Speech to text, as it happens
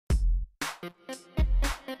What's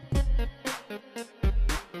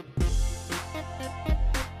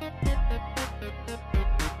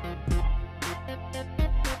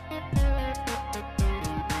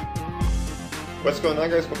going on,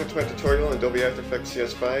 guys? Welcome to my tutorial in Adobe After Effects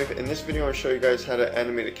CS5. In this video I'll show you guys how to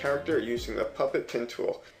animate a character using the Puppet Pin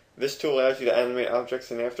tool. This tool allows you to animate objects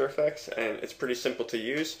in After Effects, and it's pretty simple to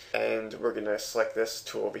use. And we're going to select this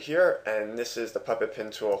tool over here, and this is the Puppet Pin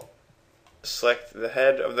tool. Select the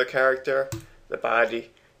head of the character, the body,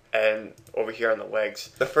 and over here on the legs.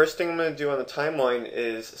 The first thing I'm going to do on the timeline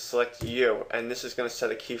is select U, and this is going to set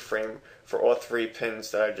a keyframe for all three pins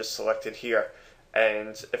that I just selected here.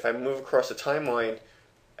 And if I move across the timeline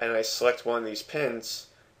and I select one of these pins,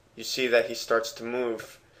 you see that he starts to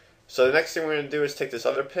move. So the next thing we're going to do is take this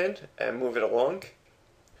other pin and move it along.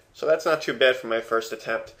 So that's not too bad for my first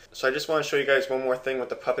attempt. So I just want to show you guys one more thing with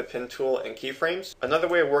the Puppet Pin tool and keyframes. Another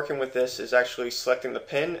way of working with this is actually selecting the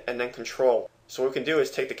pin and then control. So what we can do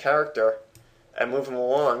is take the character and move him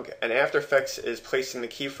along, and After Effects is placing the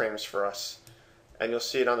keyframes for us. And you'll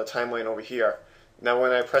see it on the timeline over here. Now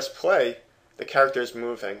when I press play, the character is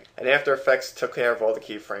moving, and After Effects took care of all the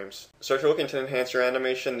keyframes. So if you're looking to enhance your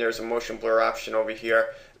animation, there's a motion blur option over here.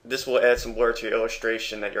 This will add some blur to your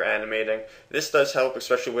illustration that you're animating. This does help,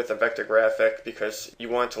 especially with a vector graphic, because you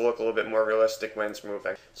want it to look a little bit more realistic when it's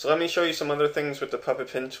moving. So let me show you some other things with the Puppet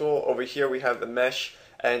Pin tool. Over here we have the mesh,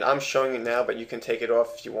 and I'm showing it now, but you can take it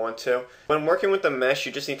off if you want to. When working with the mesh,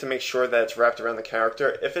 you just need to make sure that it's wrapped around the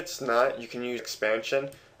character. If it's not, you can use expansion,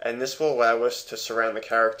 and this will allow us to surround the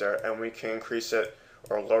character, and we can increase it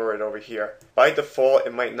or lower it over here. By default,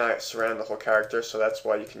 it might not surround the whole character, so that's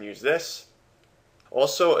why you can use this.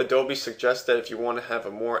 Also, Adobe suggests that if you want to have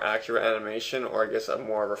a more accurate animation, or I guess a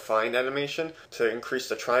more refined animation, to increase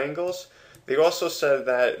the triangles. They also said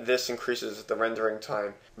that this increases the rendering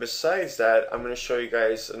time. Besides that, I'm going to show you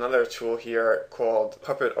guys another tool here called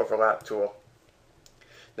Puppet Overlap tool.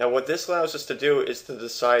 Now what this allows us to do is to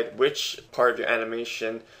decide which part of your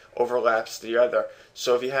animation overlaps the other.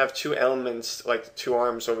 So if you have two elements, like two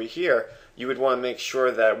arms over here, you would want to make sure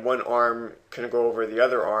that one arm can go over the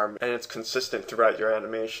other arm and it's consistent throughout your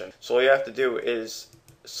animation. So all you have to do is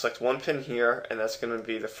select one pin here, and that's going to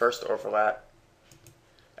be the first overlap.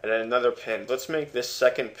 And then another pin. Let's make this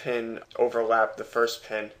second pin overlap the first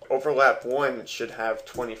pin. Overlap 1 should have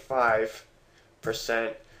 25%,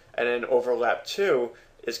 and then overlap 2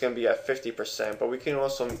 is going to be at 50%, but we can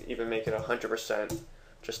also even make it 100%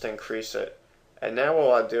 just to increase it. And now what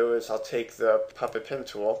I'll do is I'll take the Puppet Pin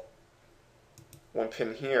tool, one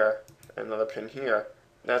pin here, and another pin here.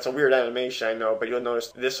 Now it's a weird animation, I know, but you'll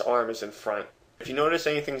notice this arm is in front. If you notice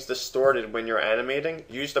anything's distorted when you're animating,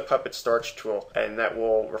 use the Puppet Starch tool, and that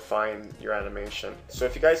will refine your animation. So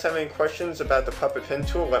if you guys have any questions about the Puppet Pin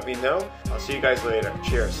tool, let me know. I'll see you guys later.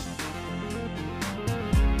 Cheers.